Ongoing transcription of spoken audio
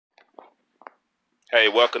Hey,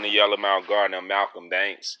 welcome to Yellow Mountain Garden. I'm Malcolm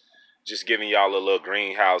Banks. Just giving y'all a little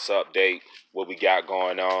greenhouse update, what we got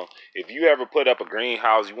going on. If you ever put up a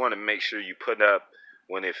greenhouse, you want to make sure you put up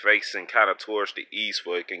when it's facing kind of towards the east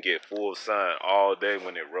where it can get full sun all day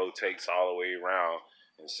when it rotates all the way around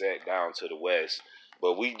and set down to the west.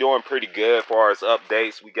 But we doing pretty good as far as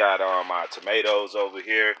updates. We got our tomatoes over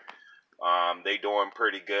here. They doing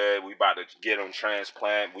pretty good. We about to get them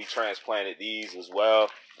transplanted. We transplanted these as well.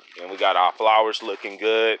 And we got our flowers looking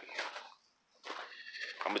good.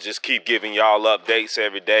 I'm gonna just keep giving y'all updates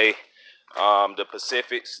every day. The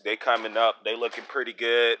Pacifics, they coming up. They looking pretty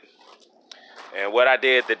good. And what I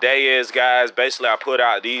did today is, guys, basically I put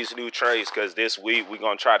out these new trays because this week we're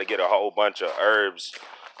gonna try to get a whole bunch of herbs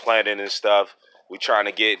planted and stuff. We trying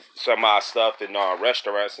to get some of our stuff in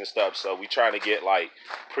restaurants and stuff. So we trying to get like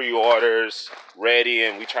pre-orders ready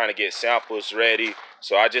and we trying to get samples ready.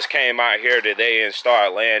 So I just came out here today and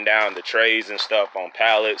started laying down the trays and stuff on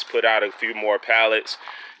pallets, put out a few more pallets.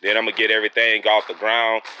 Then I'm gonna get everything off the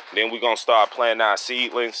ground. Then we're gonna start planting our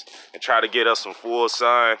seedlings and try to get us some full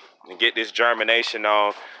sun and get this germination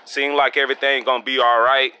on. Seems like everything gonna be all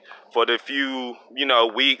right for the few,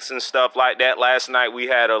 weeks and stuff like that. Last night we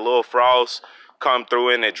had a little frost come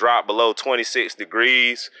through and it dropped below 26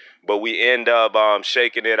 degrees, but we end up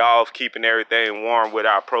shaking it off, keeping everything warm with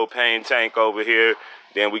our propane tank over here.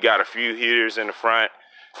 Then we got a few heaters in the front.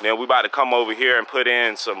 Then we about to come over here and put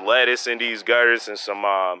in some lettuce in these gutters and some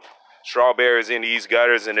strawberries in these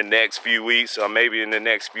gutters in the next few weeks or maybe in the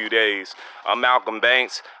next few days. I'm Malcolm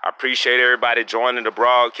Banks. I appreciate everybody joining the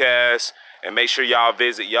broadcast. And make sure y'all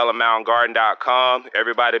visit yellowmountaingarden.com.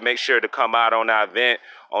 Everybody make sure to come out on our event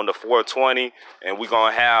on the 420. And we're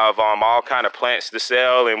going to have all kind of plants to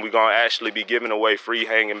sell. And we're going to actually be giving away free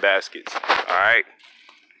hanging baskets. All right.